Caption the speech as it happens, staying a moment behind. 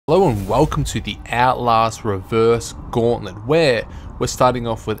Hello and welcome to the Outlast Reverse Gauntlet, where we're starting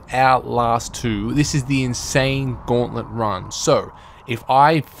off with Outlast 2. This is the insane gauntlet run. So, if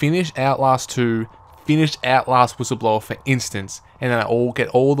I finish Outlast 2, finish Outlast Whistleblower for instance, and then I get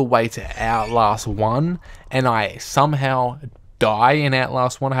all the way to Outlast 1, and I somehow die in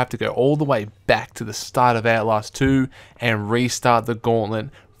Outlast 1, I have to go all the way back to the start of Outlast 2 and restart the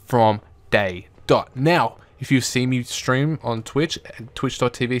gauntlet from day dot. Now, if you see me stream on Twitch,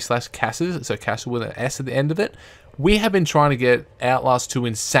 twitch.tv/Cassar, so Cassar with an S at the end of it, we have been trying to get Outlast 2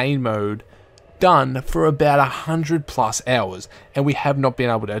 Insane Mode done for about 100+ hours, and we have not been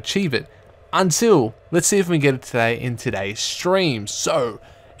able to achieve it until, let's see if we can get it today in today's stream. So,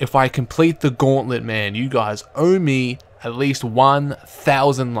 if I complete the gauntlet, man, you guys owe me at least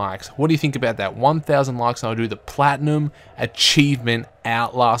 1,000 likes. What do you think about that? 1,000 likes and I'll do the Platinum Achievement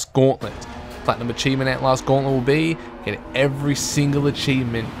Outlast Gauntlet. Platinum Achievement Outlast Gauntlet will be get every single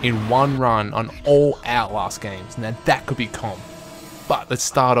achievement in one run on all Outlast games. Now that could be calm. But let's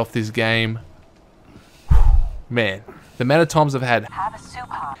start off this game. Man, the amount of times I've had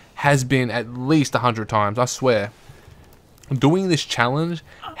has been at least 100 times, I swear. Doing this challenge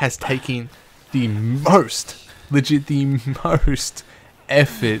has taken the most, legit the most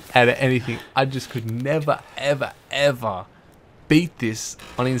effort out of anything. I just could never, ever beat this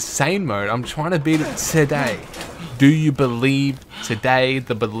on insane mode. I'm trying to beat it today. Do you believe today?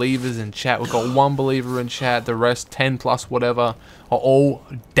 The believers in chat, we've got one believer in chat, the rest 10+ whatever are all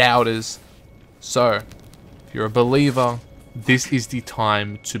doubters. So if you're a believer, this is the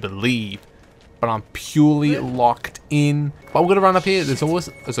time to believe. But I'm purely locked in. But we're gonna run up here.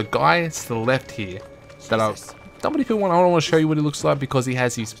 There's a guy to the left here that I don't want to show you what he looks like because he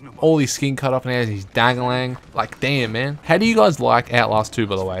has all his skin cut off and he has his dangalang. Like, damn, man. How do you guys like Outlast 2,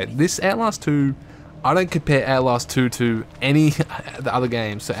 by the way? This Outlast 2, I don't compare Outlast 2 to any of the other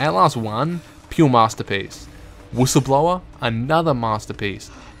games. So Outlast 1, pure masterpiece. Whistleblower, another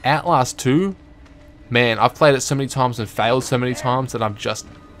masterpiece. Outlast 2, man, I've played it so many times and failed so many times that I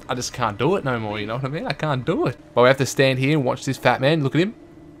just can't do it no more, you know what I mean? I can't do it. But we have to stand here and watch this fat man. Look at him.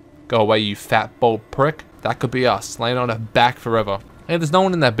 Go away, you fat, bald prick. That could be us, laying on our back forever. Hey, there's no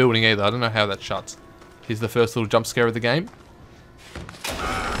one in that building either. I don't know how that shuts. Here's the first little jump scare of the game.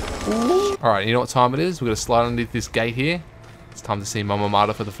 Alright, you know what time it is? We're going to slide underneath this gate here. It's time to see Mama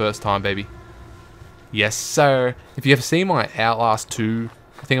Marta for the first time, baby. Yes, sir. If you ever see my Outlast 2,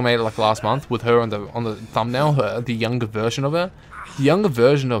 I think I made it like last month, with her on the thumbnail, the younger version of her. The younger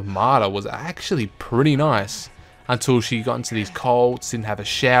version of Marta was actually pretty nice. Until she got into these cults, didn't have a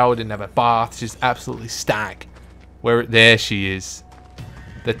shower, didn't have a bath, just absolutely stank. There she is.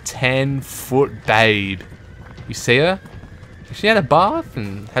 The 10-foot babe. You see her? If she had a bath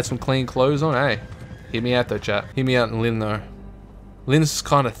and had some clean clothes on, hey. Hear me out though, chat. Hear me out and Lynn though. Lynn's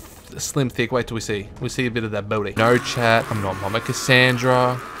kind of slim thick. Wait till we see. We see a bit of that booty. No, chat. I'm not Mama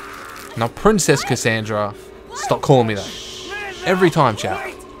Cassandra. I'm not Princess Cassandra. Stop calling me that. Every time,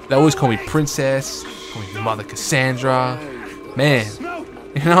 chat. They always call me Princess. Call me Mother Cassandra. Man,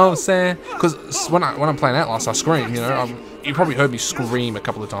 you know what I'm saying? Because when I'm playing Outlast, I scream, you know. You probably heard me scream a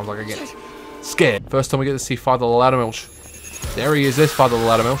couple of times, like I get scared. First time we get to see Father Laddermilch. There he is, there's Father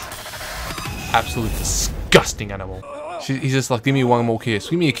Laddermilch. Absolutely disgusting animal. He's just like, give me one more kiss.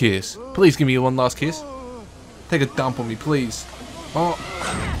 Give me a kiss. Please give me one last kiss. Take a dump on me, please. Oh,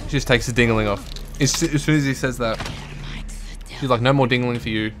 she just takes the dingling off. As soon as he says that, she's like, no more dingling for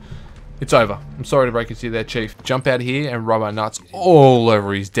you. It's over. I'm sorry to break it to you there, Chief. Jump out of here and rub our nuts all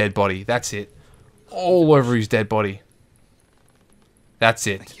over his dead body. That's it. All over his dead body. That's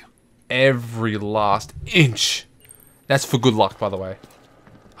it. Every last inch. That's for good luck, by the way.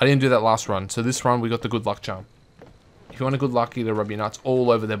 I didn't do that last run. So this run, we got the good luck charm. If you want a good luck, either rub your nuts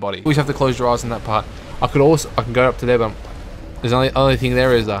all over their body. You always have to close your eyes in that part. I can go up to there, but there's only thing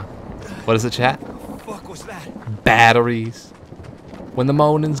there is, what is it, chat? What was that? Batteries. When the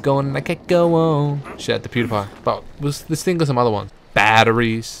morning's gone, I can't go on. Shout out to PewDiePie. But let's think of some other ones.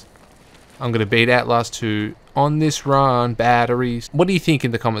 Batteries. I'm going to beat Outlast 2 on this run. Batteries. What do you think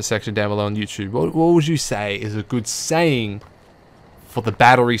in the comment section down below on YouTube? What would you say is a good saying for the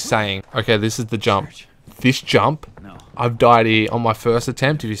battery saying? Okay, this is the jump. This jump, I've died here on my first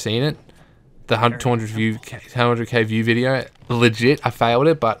attempt. Have you seen it? The 200k view video. Legit, I failed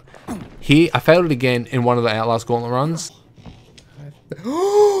it. But here, I failed it again in one of the Outlast Gauntlet runs.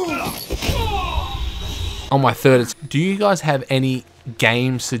 On my third, do you guys have any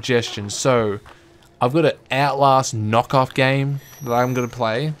game suggestions? So I've got an Outlast knockoff game that I'm going to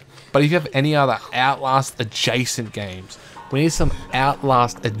play, but if you have any other Outlast adjacent games, We need some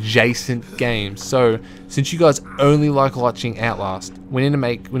Outlast adjacent games. So, since you guys only like watching Outlast, we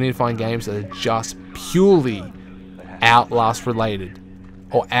need to find games that are just purely Outlast related.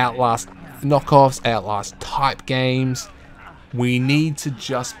 Or Outlast knockoffs, Outlast type games. We need to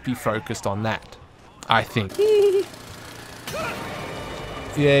just be focused on that, I think.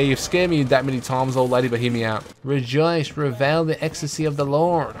 Yeah, you've scared me that many times, old lady, but hear me out. Rejoice, reveal the ecstasy of the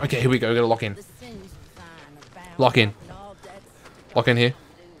Lord. Okay, here we go. We gotta lock in. Lock in. Lock in here.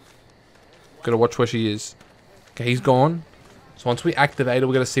 Gotta watch where she is. Okay, he's gone. So once we activate her,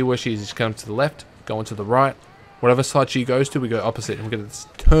 we're gonna see where she is. She's coming to the left, going to the right. Whatever side she goes to, we go opposite. And we're gonna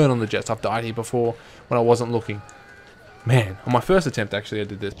turn on the jets. I've died here before when I wasn't looking. Man, on my first attempt, actually, I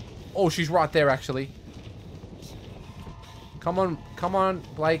did this. Oh, she's right there, actually. Come on,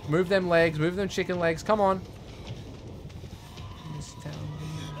 Blake. Move them legs. Move them chicken legs. Come on.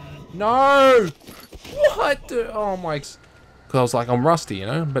 No! What? Oh, my... Because I was like, I'm rusty, you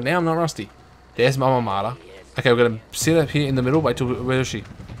know? But now I'm not rusty. There's Mama Marta. Okay, we're going to sit up here in the middle. Wait till... Where is she?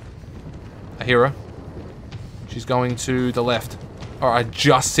 I hear her. She's going to the left. Alright, I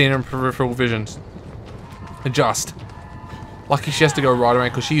just seen her in peripheral visions. Just. Lucky she has to go right around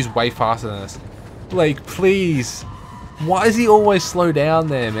because she's way faster than us. Blake, please. Why does he always slow down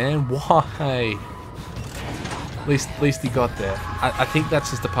there, man? Why? At least he got there. I think that's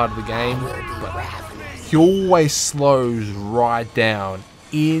just a part of the game. But he always slows right down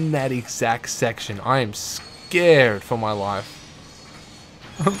in that exact section. I am scared for my life.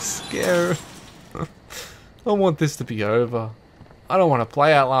 I'm scared. I want this to be over. I don't want to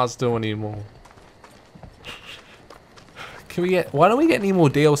play Outlast 2 anymore. Can we get... Why don't we get any more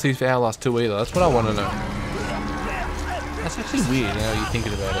DLCs for Outlast 2 either? That's what I want to know. That's actually weird now you're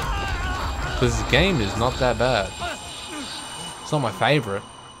thinking about it. Because the game is not that bad. It's not my favourite.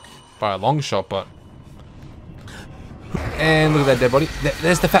 By a long shot, but... And look at that dead body.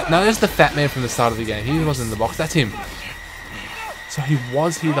 There's the fat... No, there's the fat man from the start of the game. He wasn't in the box. That's him. So he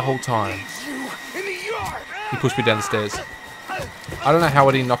was here the whole time. He pushed me down the stairs. I don't know how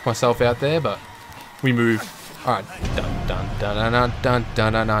I didn't knock myself out there, but... We move. Alright. Dun dun dun dun dun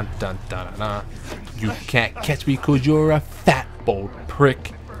dun dun dun dun dun dun. You can't catch me because you're a fat, bold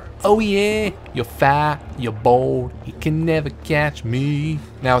prick. Oh yeah, you're fat, you're bold, you can never catch me.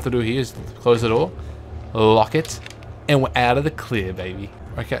 Now what to do here is close the door, lock it, and we're out of the clear, baby.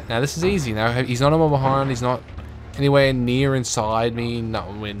 Okay, now this is easy. Now he's not on my behind, he's not anywhere near inside me,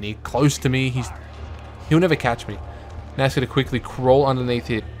 nowhere near close to me. He'll never catch me. Now it's gonna quickly crawl underneath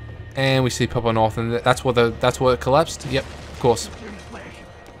here, and we see Papa North, and that's what it collapsed. Yep, of course.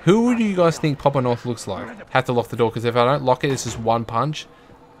 Who do you guys think Papa North looks like? Have to lock the door, because if I don't lock it, it's just one punch.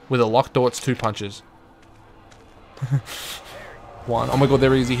 With a locked door, it's two punches. One. Oh my god,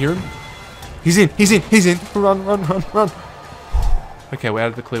 there he is. You hear him? He's in. He's in. He's in. Run, run, run, run. Okay, we're out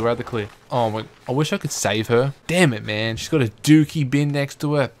of the clear. We're out of the clear. Oh my. I wish I could save her. Damn it, man. She's got a dookie bin next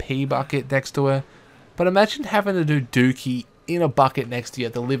to her. A pee bucket next to her. But imagine having to do dookie in a bucket next to you.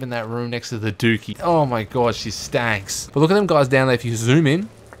 To live in that room next to the dookie. Oh my god, she stanks. But look at them guys down there. If you zoom in,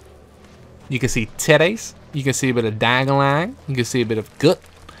 you can see titties. You can see a bit of dangling. You can see a bit of gut.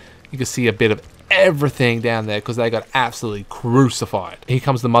 You can see a bit of everything down there because they got absolutely crucified. Here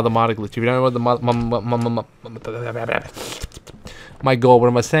comes the Mother Marta glitch. If you don't know what the my god, what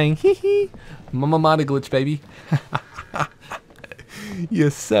am I saying? Mama Marta glitch, baby.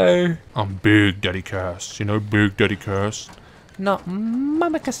 Yes, sir. I'm Big Daddy Cass. You know Big Daddy Cass? Not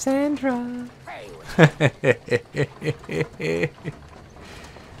Mama Cassandra.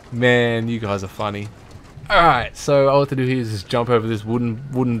 Man, you guys are funny. Alright, so all I have to do here is just jump over this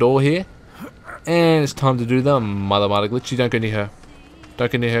wooden door here. And it's time to do the Mother Marta glitch. You don't go near her.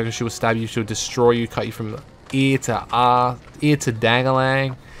 Don't go near her because she will stab you, she'll destroy you, cut you from ear to arse, ear to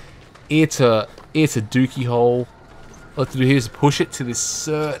dangalang, ear to dookie hole. All I have to do here is push it to this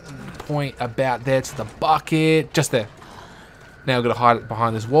certain point about there to the bucket. Just there. Now we're going to hide it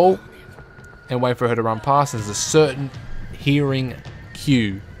behind this wall and wait for her to run past. There's a certain hearing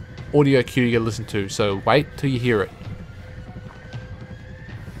cue. Audio cue you gotta listen to, so wait till you hear it.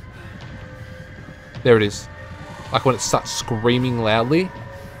 There it is. Like when it starts screaming loudly.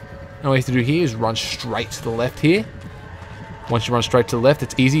 And all you have to do here is run straight to the left here. Once you run straight to the left,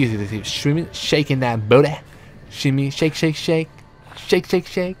 it's easy. You keep swimming, shaking that booty. Shimmy, shake, shake, shake. Shake, shake,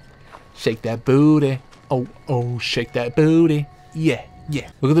 shake. Shake that booty. Oh, oh, shake that booty. Yeah, yeah.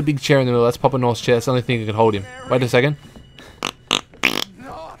 Look at the big chair in the middle. That's Papa North's chair. That's the only thing that can hold him. Wait a second.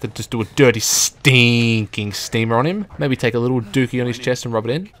 To just do a dirty stinking steamer on him. Maybe take a little dookie on his chest and rub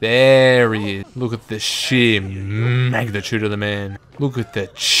it in. There he is. Look at the sheer magnitude of the man. Look at the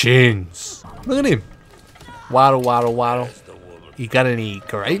chins. Look at him. Waddle, waddle, waddle. You got any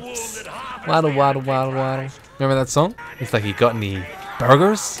grapes? Waddle, waddle, waddle, waddle. Remember that song? It's like, you got any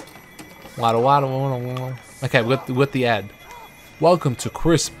burgers? Waddle, waddle, waddle, waddle. Okay, we got the ad. Welcome to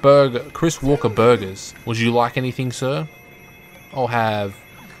Chris Walker Burgers. Would you like anything, sir? I'll have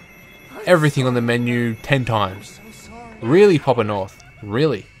everything on the menu 10 times. Really, Papa North?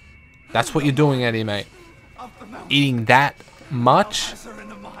 Really? That's what you're doing out here, mate? Eating that much?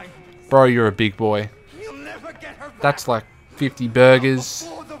 Bro, you're a big boy. That's like 50 burgers.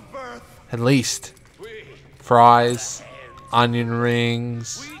 At least. Fries. Onion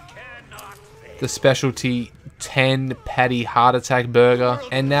rings. The specialty 10 patty heart attack burger.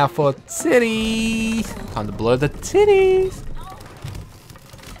 And now for titties. Time to blur the titties.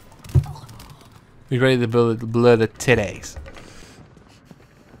 We ready to blur the titties?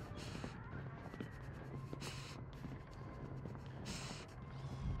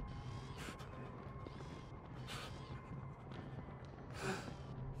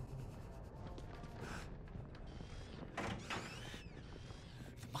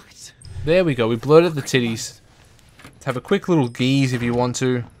 There we go, we blurred the titties. Let's have a quick little geeze if you want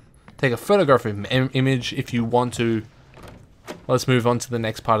to. Take a photographic image if you want to. Let's move on to the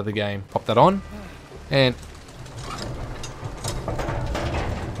next part of the game. Pop that on. And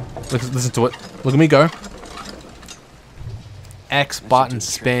listen to it. Look at me go. X button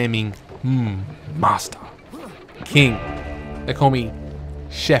spamming. Master. King. They call me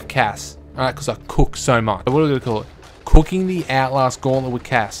Chef Cass. Alright, because I cook so much. What are we going to call it? Cooking the Outlast Gauntlet with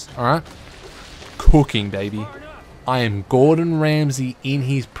Cass. Alright? Cooking, baby. I am Gordon Ramsay in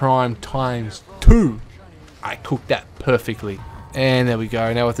his prime ×2. I cooked that perfectly. And there we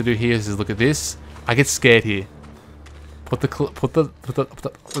go. Now what to do here is look at this. I get scared here. Put that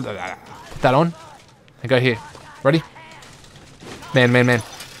on. And go here. Ready? Man.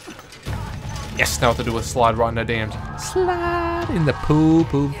 Yes, now what to do is slide right in the dams. Slide in the poo.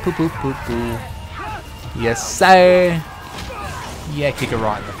 Yes, sir. Yeah, kick it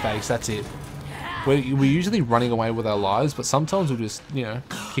right in the face. That's it. We're usually running away with our lives, but sometimes we'll just, you know,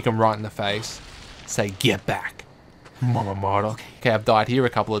 kick them right in the face. Say, get back, Mama Marta. Okay, I've died here a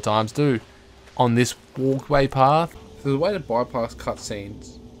couple of times too. On this walkway path. There's a way to bypass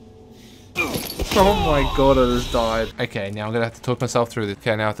cutscenes. Oh my god, I just died. Okay, now I'm gonna have to talk myself through this.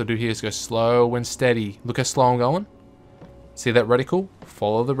 Okay, now what I have to do here is go slow and steady. Look how slow I'm going. See that reticle?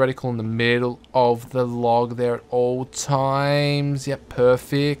 Follow the reticle in the middle of the log there at all times. Yep,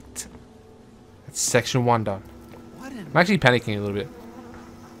 perfect. That's section 1 done. I'm actually panicking a little bit.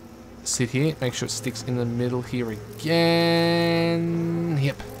 Sit here, make sure it sticks in the middle here again.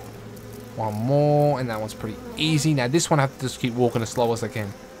 Yep. One more, and that one's pretty easy. Now this one I have to just keep walking as slow as I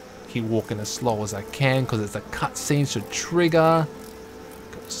can. Keep walking as slow as I can, because it's a cutscene to trigger.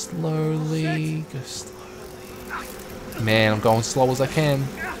 Go slowly, go slowly. Man, I'm going slow as I can.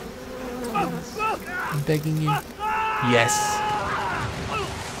 I'm begging you. Yes.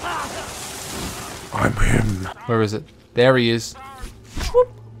 I'm him. Where is it? There he is.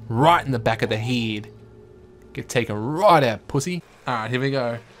 Right in the back of the head. Get taken right out, pussy. Alright, here we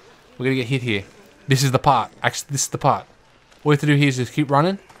go. We're gonna get hit here. This is the part. Actually, this is the part. All you have to do here is just keep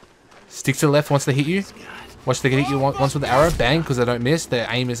running. Stick to the left once they hit you. Watch they hit you once with the arrow. Bang, because they don't miss. Their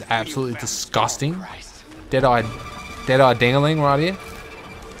aim is absolutely disgusting. Dead-eyed dangling right here.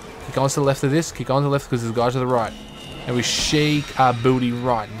 Keep going to the left of this. Keep going to the left because there's guys to the right. And we shake our booty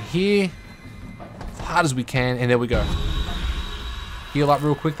right in here. As hard as we can. And there we go. Heal up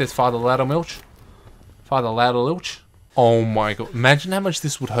real quick. There's Father Loudermilch. Father Loudermilch. Oh my god. Imagine how much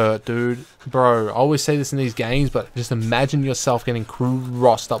this would hurt, dude. Bro, I always say this in these games, but just imagine yourself getting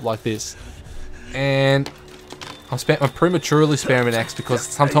crossed up like this. And I'm prematurely spamming X because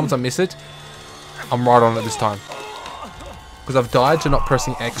sometimes I miss it. I'm right on it this time. Because I've died to not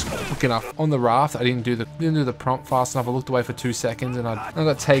pressing X quick enough. On the raft, I didn't do the prompt fast enough. I looked away for 2 seconds and I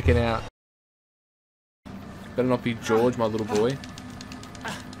got taken out. Better not be George, my little boy.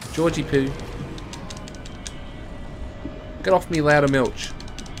 Georgie poo. Get off me, Loudermilch.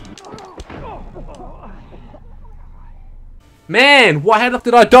 Man, why the heck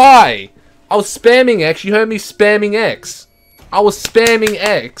did I die? I was spamming X. You heard me spamming X. I was spamming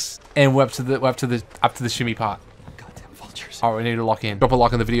X. And we're up to the shimmy part. Goddamn vultures. Alright, we need to lock in. Drop a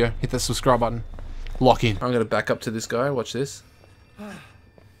like on the video. Hit that subscribe button. Lock in. I'm gonna back up to this guy. Watch this.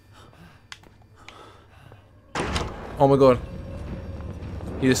 Oh my god.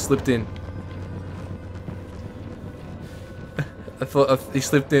 He just slipped in. I thought he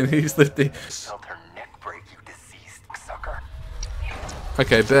slipped in. He slipped in. Felt her neck break, you diseased sucker.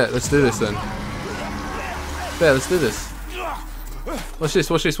 Okay, bet. Let's do this then. Bet. Let's do this. Watch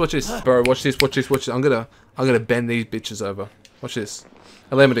this. Watch this. Watch this, bro. Watch this. Watch this. Watch this. I'm gonna bend these bitches over. Watch this.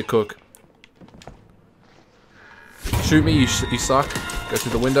 Allow me to cook. Shoot me, you suck. Go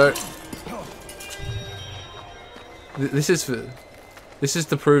through the window. This is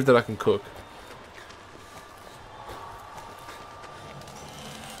to prove that I can cook.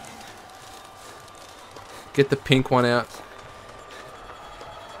 Get the pink one out.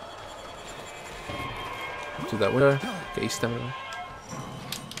 To that window. Get your stamina.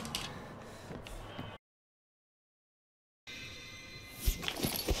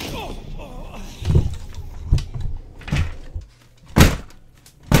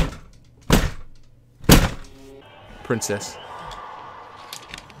 Princess.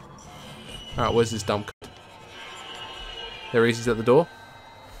 Alright, where's this dumb c***? There he is, he's at the door.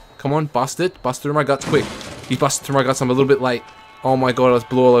 Come on, bust it. Bust through my guts, quick. He busted through my guts, I'm a little bit late. Oh my god, I was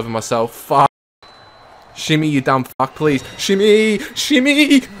blew all over myself. Fuck. Shimmy, you dumb fuck, please. Shimmy!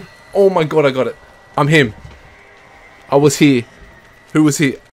 Shimmy! Oh my god, I got it. I'm him. I was here. Who was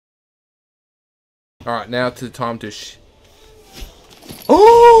here? Alright, now to the time to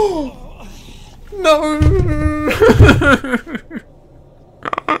Oh! No!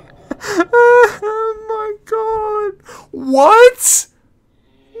 Oh my god! What?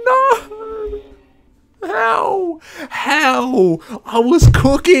 No! How? How? I was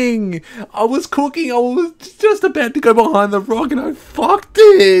cooking! I was cooking! I was just about to go behind the rock and I fucked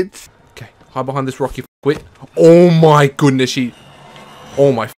it! Okay, hide behind this rock, you quit. Oh my goodness, she...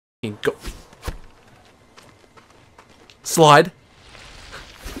 Oh my fucking god. Slide.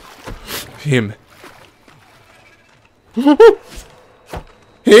 Him.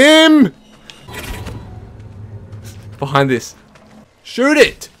 Him! Behind this. Shoot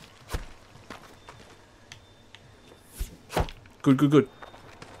it! Good, good, good.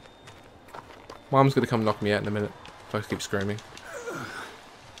 Mom's gonna come knock me out in a minute if I keep screaming.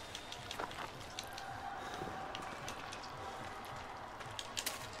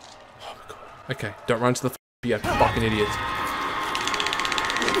 Oh my god. Okay, don't run to the you fucking idiot.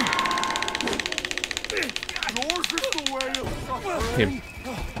 Him.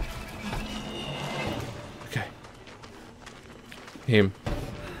 Okay. Him.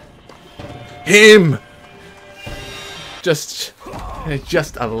 Him! Just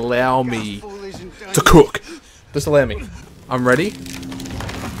allow me to cook. Just allow me. I'm ready.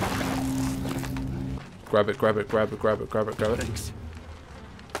 Grab it, grab it, grab it, grab it, grab it, grab it.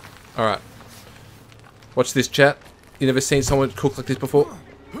 Alright. Watch this, chat. You never seen someone cook like this before?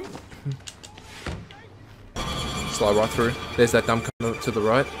 Slide right through. There's that dumb cunt to the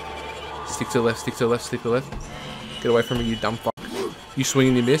right. Stick to the left, stick to the left, stick to the left. Get away from me, you dumb fuck. You swing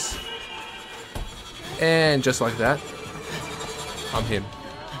and you miss. And just like that, I'm him.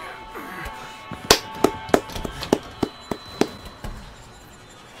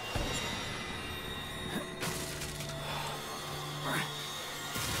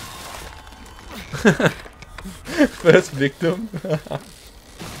 First victim.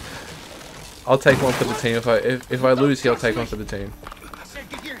 I'll take one for the team. If I lose, he'll take one for the team.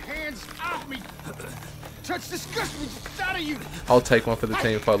 Get your hands off me! Touch disgust me out of you! I'll take one for the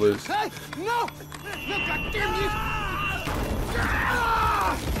team if I lose. Hey, no! No, goddamn you!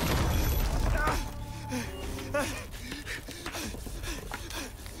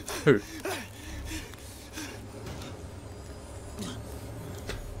 Who?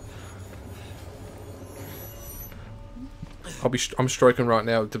 I'm stroking right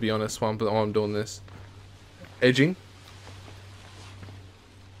now, to be honest, while I'm doing this. Edging.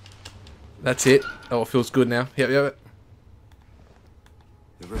 That's it. Oh, it feels good now. Yep, yep.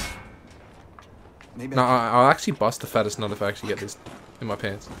 No, I'll actually bust the fattest nut if I actually get this in my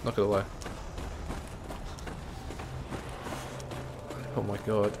pants. Not gonna lie. Oh my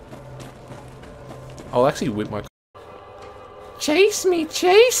god. I'll actually whip my... Chase me!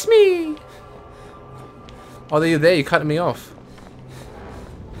 Chase me! Oh, you're there. You're cutting me off.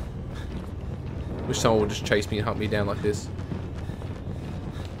 Wish someone would just chase me and hunt me down like this.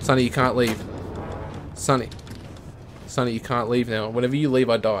 Sonny, you can't leave. Sonny. Sonny, you can't leave now. Whenever you leave,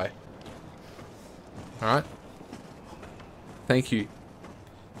 I die. Alright? Thank you.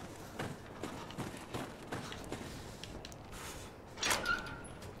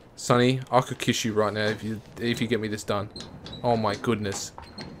 Sonny, I could kiss you right now if you get me this done. Oh my goodness.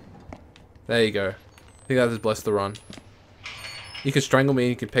 There you go. I think that has blessed the run. You can strangle me and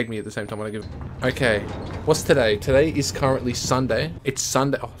you can peg me at the same time when I give... Okay. What's today? Today is currently Sunday. It's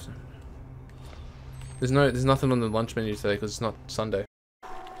Sunday. Oh. There's nothing on the lunch menu today because it's not Sunday.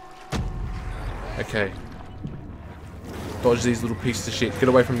 Okay. Dodge these little pieces of shit. Get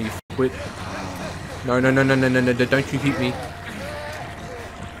away from me, you f***wit. No, no, no, no, no, no, no, don't you hit me.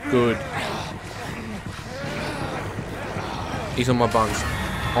 Good. He's on my buns.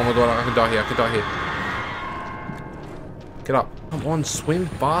 Oh my god, I can die here. I can die here. Get up. Come on, swim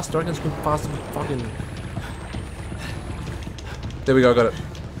faster. I can swim faster than fucking... There we go, got it.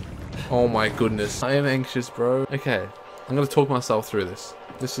 Oh my goodness. I am anxious, bro. Okay, I'm gonna talk myself through this.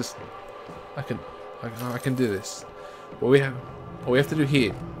 This is... I can do this. What we have to do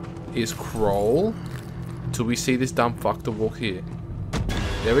here is crawl till we see this dumb fuck to walk here.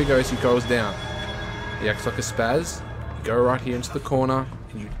 There we go, so he goes down. He acts like a spaz. You go right here into the corner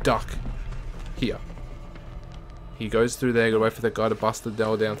and you duck here. He goes through there, you gotta wait for that guy to bust the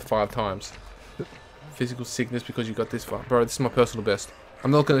door down 5 times. Physical sickness because you got this far. Bro, this is my personal best.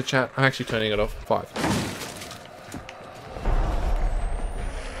 I'm not gonna chat, I'm actually turning it off. 5.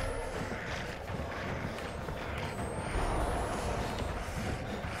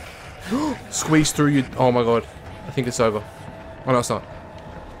 Squeeze through you. Oh my god. I think it's over. Oh no, it's not.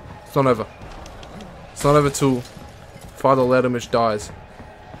 It's not over. It's not over till Father Ledimich dies.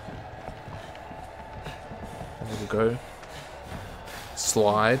 There we go.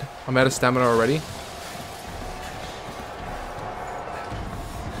 Slide. I'm out of stamina already.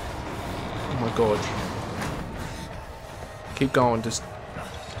 Oh my god. Keep going, just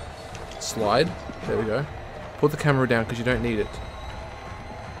slide. There we go. Put the camera down because you don't need it.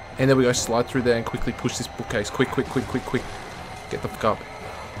 And there we go, slide through there and quickly push this bookcase. Quick, quick, quick, quick, quick. Get the fuck up.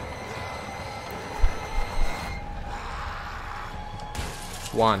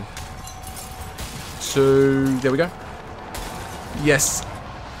 One. 2. There we go. Yes.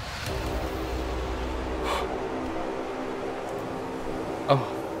 Oh,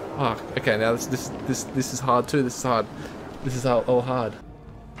 fuck. Okay, now this is hard too. This is hard. This is all hard.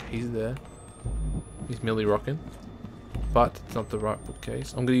 He's there. He's merely rocking. But it's not the right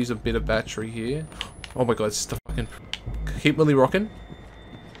bookcase. I'm gonna use a bit of battery here. Oh my god, it's the fucking... Keep really rocking.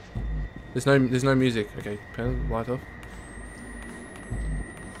 There's no music. Okay, turn the light off.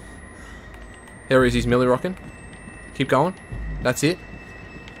 There he is, he's merely rocking. Keep going. That's it.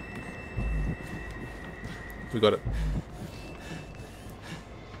 We got it.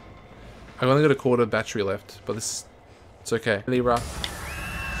 I've only got a quarter battery left, but it's okay. Really rough.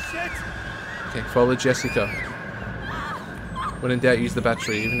 Okay, follow Jessica. When in doubt, use the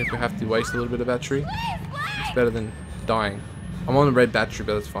battery. Even if we have to waste a little bit of battery, it's better than dying. I'm on the red battery,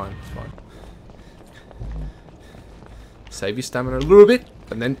 but it's fine. It's fine. Save your stamina a little bit,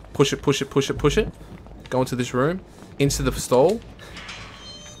 and then push it, push it, push it, push it. Go into this room, into the stall.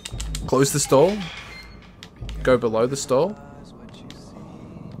 Close the stall. Go below the stall.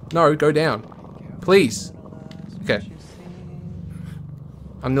 No, go down. Please. Okay.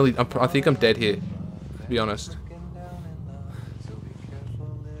 I think I'm dead here, to be honest.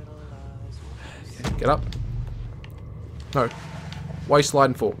 Get up. No. Why are you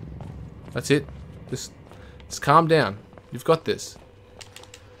sliding for? That's it. Just calm down. You've got this.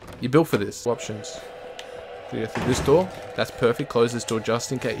 You're built for this. Options. Do you go through this door? That's perfect. Close this door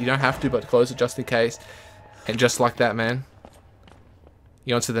just in case. You don't have to, but close it just in case. And just like that, man.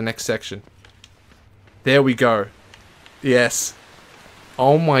 You're on to the next section. There we go. Yes.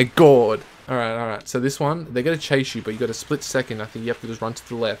 Oh my god. Alright, alright. So this one, they're going to chase you, but you got a split second. I think you have to just run to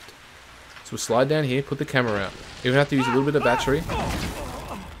the left. So we'll slide down here, put the camera out. You're going to have to use a little bit of battery.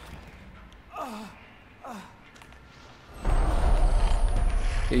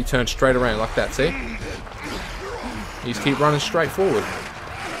 Yeah, you turn straight around like that, see? You just keep running straight forward.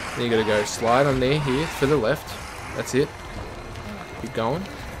 Then you got to go slide on there, here, to the left. That's it. Keep going.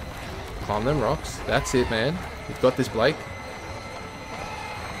 Climb them rocks. That's it, man. You've got this, Blake.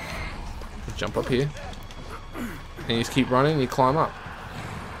 Just jump up here. And you just keep running and you climb up.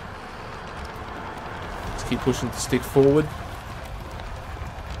 Just keep pushing the stick forward.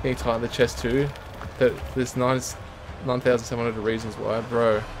 Getting tight in the chest too. There's 9,700 reasons why,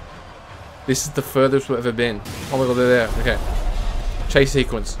 bro. This is the furthest we've ever been. Oh my god, they're there. Okay. Chase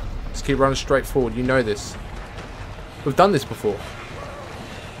sequence. Just keep running straight forward. You know this. We've done this before.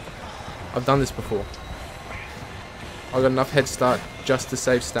 I've done this before. I got enough head start just to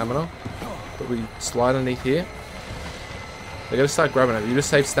save stamina. But we slide underneath here. They gotta start grabbing it. You just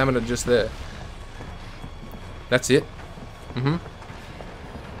save stamina just there. That's it.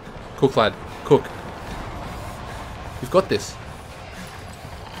 Cook, lad. Cook. You've got this.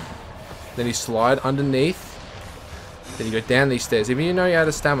 Then you slide underneath. Then you go down these stairs. Even you know you're out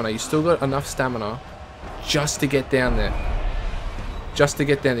of stamina, you still got enough stamina just to get down there. Just to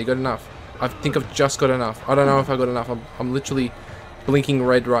get down there. You got enough. I think I've just got enough. I don't know if I got enough. I'm literally blinking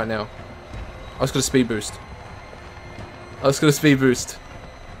red right now. I just got a speed boost. I just got a speed boost.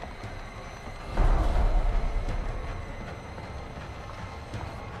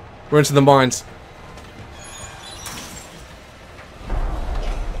 We're into the mines.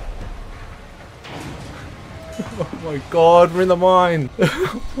 my god, we're in the mine.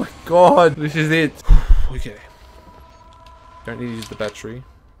 Oh my god, this is it. Okay. Don't need to use the battery.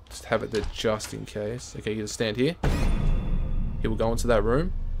 Just have it there just in case. Okay, you just stand here. He will go into that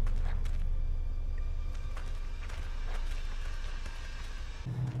room.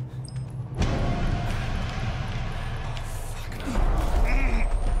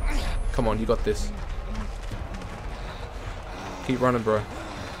 Come on, you got this. Keep running, bro.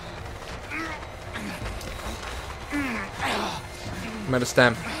 I'm out of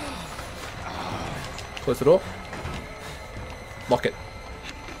stam. Close the door. Lock it.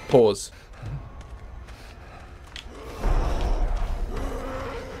 Pause.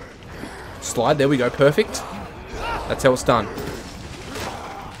 Slide, there we go, perfect. That's how it's done.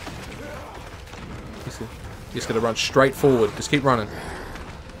 You just gotta run straight forward. Just keep running.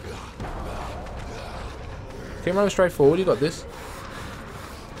 Keep running straight forward, you got this.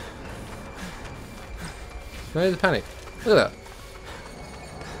 No need to panic. Look at that.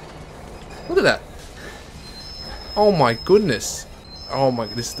 Look at that. Oh my goodness. Oh my,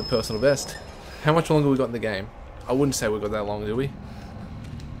 this is the personal best. How much longer we got in the game? I wouldn't say we got that long, do we?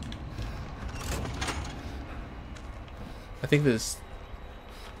 I think there's...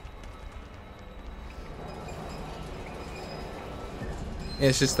 Yeah,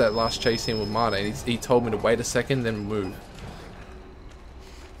 it's just that last chase scene with Marta. He told me to wait a second, then move.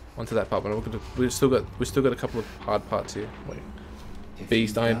 Onto that part, but we've still got a couple of hard parts here. Wait,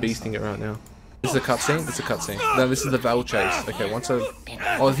 beast, I am beasting it right now. This is a cutscene. This is a cutscene. No, this is the Val chase. Okay, once I,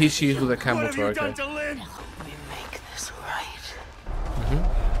 oh, here she is with a camel toe. Okay. We make this right.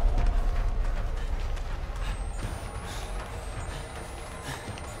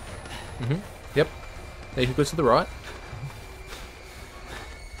 Yep. There, you go to the right.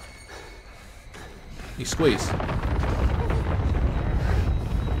 You squeeze.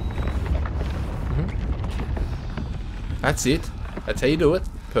 That's it. That's how you do it.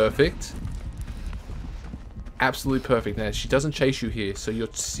 Perfect. Absolutely perfect. Now she doesn't chase you here, so you're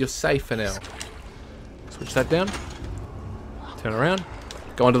safe for now. Switch that down. Turn around.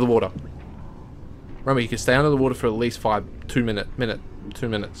 Go under the water. Remember, you can stay under the water for at least 2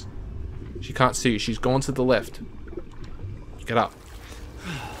 minutes. She can't see you. She's gone to the left. Get up.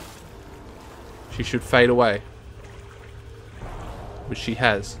 She should fade away. Which she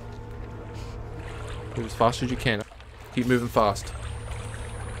has. Move as fast as you can. Keep moving fast.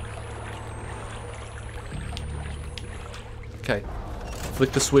 Okay.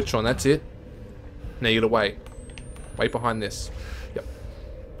 Flick the switch on. That's it. Now you gotta wait. Wait behind this. Yep.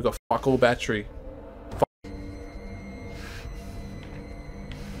 We got fuck all battery.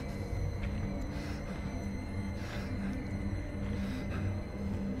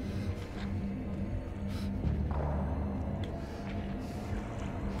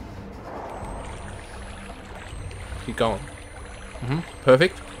 Keep going.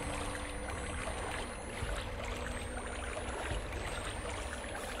 Perfect.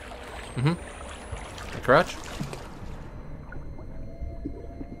 Crouch.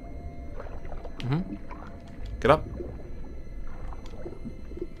 Get up.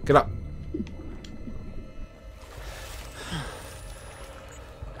 Get up.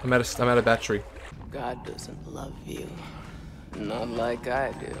 I'm out of battery. God doesn't love you. Not like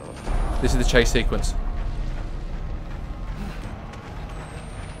I do. This is the chase sequence.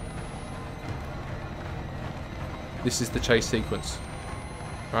 This is the chase sequence.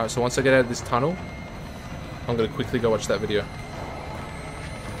 Alright, so once I get out of this tunnel, I'm going to quickly go watch that video.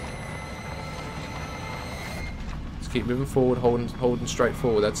 Just keep moving forward, holding straight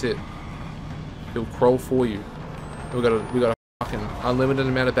forward, that's it. He'll crawl for you. We got a fucking unlimited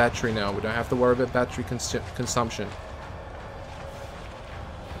amount of battery now. We don't have to worry about battery consumption.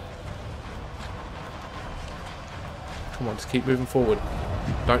 Come on, just keep moving forward.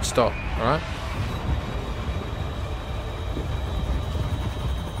 Don't stop, alright?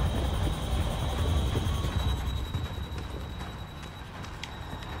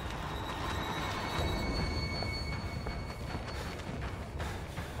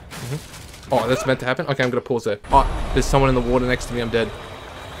 Oh, that's meant to happen? Okay, I'm gonna pause there. Oh, there's someone in the water next to me, I'm dead.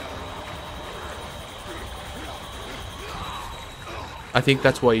 I think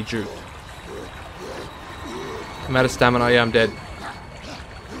that's why he juked. I'm out of stamina, yeah, I'm dead.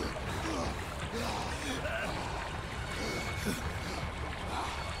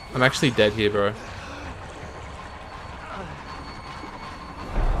 I'm actually dead here, bro.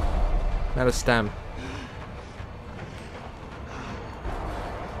 I'm out of stam.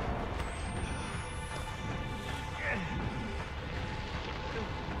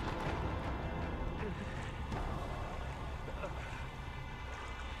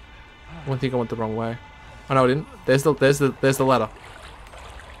 I think I went the wrong way. Oh no, I didn't. There's the ladder.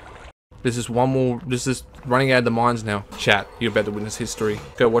 There's just one more. This is running out of the mines now. Chat, you're about to witness history.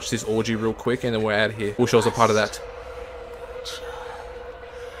 Go watch this orgy real quick, and then we're out of here. We'll show us a part of that.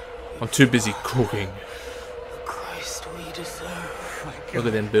 I'm too busy cooking. Christ we deserve. Look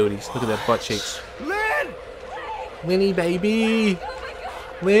at them booties. Look at their butt cheeks. Lynn! Linny, baby.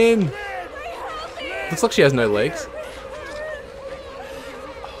 Lynn. Looks like she has no legs.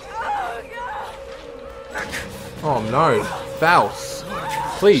 Oh no. Val.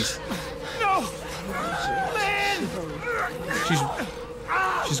 Please. No! Lynn!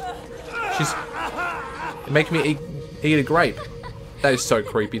 She's making me eat a grape. That is so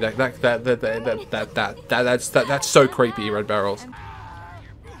creepy. That's so creepy, Red Barrels.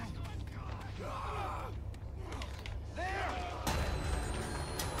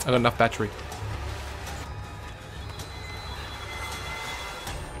 I got enough battery.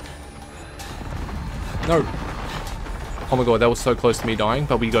 No. Oh my god, that was so close to me dying,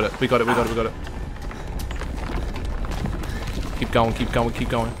 but we got it. We got it. Keep going.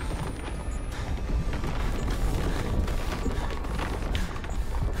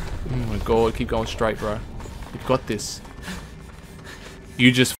 Oh my god, keep going straight, bro. You've got this.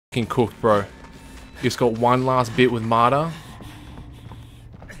 You just fucking cooked, bro. You just got one last bit with Marta.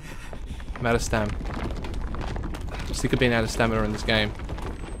 I'm out of stam. I'm sick of being out of stamina in this game.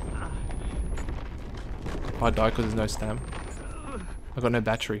 I die because there's no stam. I got no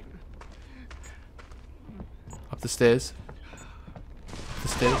battery. Up the stairs. Up the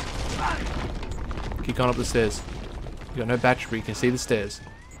stairs. Keep going up the stairs. You got no battery, you can see the stairs.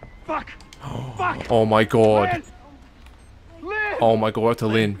 Fuck! Fuck! Oh my god. Lynn! Lynn! Oh my god, to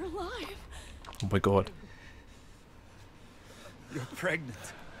Lynn. Oh my god. You're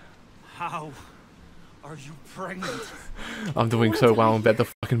pregnant. How are you pregnant? I'm doing so well, I'm about to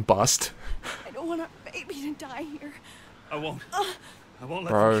fucking bust. I don't want our baby to die here. I won't let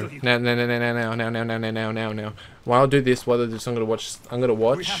Bro, them kill you. now. While I do this, I'm gonna watch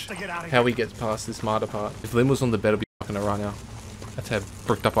We have to get out of how here. he gets past this Marta part. If Lynn was on the bed, I'd be fucking her right now. That's how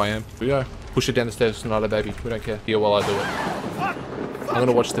bricked up I am. Here we go. Push it down the stairs tonight, baby. We don't care. Here while I do it. Fuck! I'm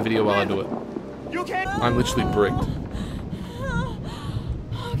gonna watch the video while I do it. You can't. I'm literally bricked.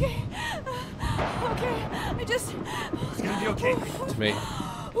 Okay. Okay. I just. It's gonna be okay. To me,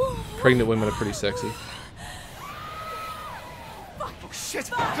 pregnant women are pretty sexy. Oh shit!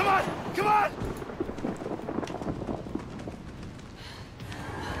 Come on! Come on!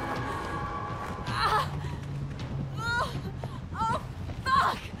 Oh,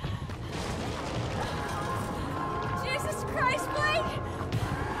 fuck! Jesus Christ, Blake!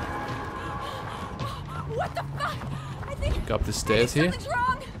 What the fuck? I think. Go up the stairs here. Something's wrong.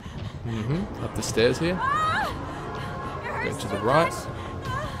 Up the stairs here. It Go hurts to the so right.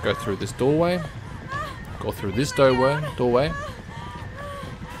 much. Go through this doorway. Go through this doorway.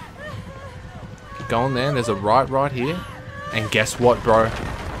 Keep going there. There's a right here. And guess what, bro?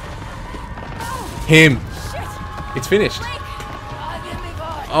 Him. Shit! It's finished. Blake! God, give me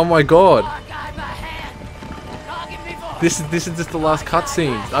voice! Oh my god. Oh, God, my hand! God, give me voice! This is just the last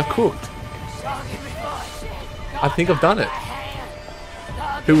cutscene. I cooked. God, give me voice! I think I've done it.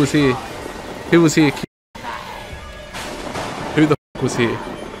 God, Who was here? Who was here? Who the f was here?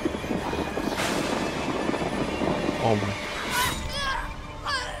 Oh my.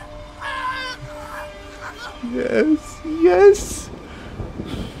 Yes.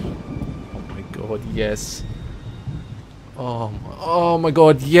 Oh my god, yes. Oh my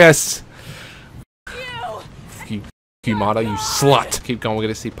god, yes. F you, Marta, you slut. Keep going, we're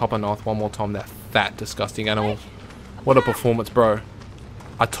gonna see Papa North one more time, that fat, disgusting animal. What a performance, bro.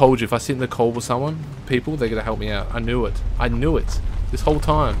 I told you, if I sit in the cold with someone, people, they're gonna help me out. I knew it. This whole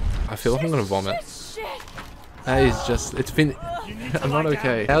time. I feel like I'm gonna vomit. shit! That is just, it's been, I'm not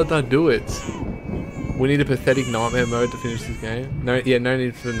okay. How did I do it? We need a pathetic nightmare mode to finish this game. No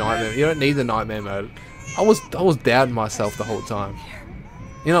need for the nightmare. You don't need the nightmare mode. I was doubting myself the whole time.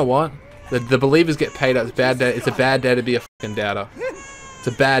 You know what? The believers get paid out. It's a bad day to be a fucking doubter. It's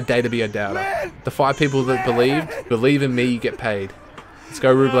a bad day to be a doubter. The 5 people that believe in me, you get paid. Let's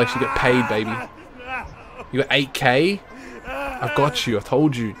go, Rublex, you get paid, baby. You got 8k? I've got you, I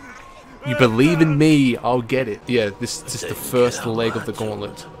told you. You believe in me, I'll get it. Yeah, this is the first leg of the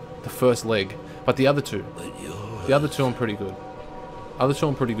gauntlet. The first leg. But the other two. The other two I'm pretty good. Other two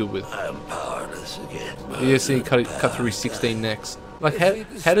I'm pretty good with. I'm powerless again. You see cut through his 16 necks. Like, how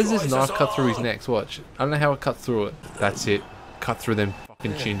does this knife cut through his necks? Watch. I don't know how it cut through it. That's it. Cut through them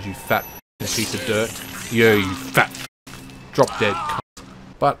fucking chins, you fat piece of dirt. Yo, you fat drop dead cunt.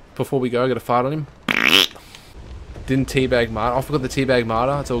 But before we go, I gotta fart on him. Didn't teabag Marta. I forgot the teabag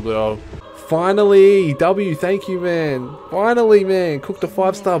Marta. It's all good. I'll Finally, W, thank you, man. Finally, man, cooked a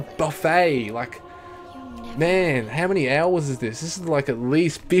 5-star buffet. Like, man, how many hours is this? This is like at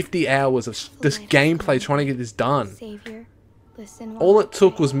least 50 hours of this gameplay trying to get this done. All it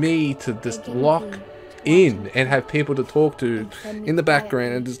took was me to just lock in and have people to talk to in the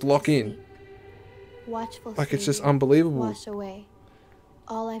background and just lock in. Like, it's just unbelievable.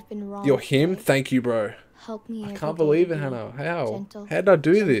 You're him? Thank you, bro. I can't believe it, Hannah. How? How did I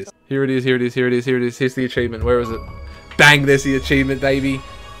do this? Here it is, here it is, here it is, here it is. Here's the achievement. Where is it? Bang, there's the achievement, baby.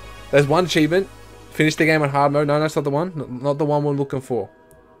 There's one achievement. Finish the game on hard mode. No, that's not the one. Not the one we're looking for.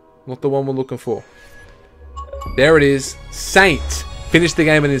 Not the one we're looking for. There it is. Saint. Finish the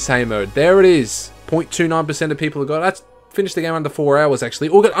game in insane mode. There it is. 0.29% of people have got it. That's finished the game under 4 hours, actually.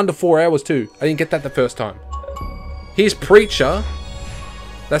 All got under 4 hours, too. I didn't get that the first time. Here's Preacher.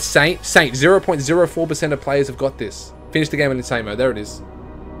 That's Saint. Saint. 0.04% of players have got this. Finish the game in insane mode. There it is.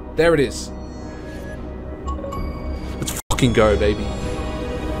 There it is. Let's fucking go, baby.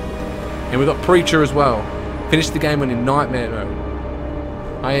 And we've got Preacher as well. Finish the game in nightmare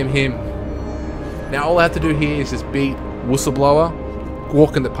mode. I am him. Now all I have to do here is just beat Whistleblower,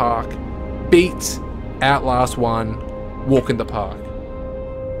 Walk in the Park, beat Outlast 1, Walk in the Park.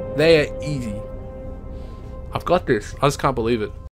 They are easy. I've got this. I just can't believe it.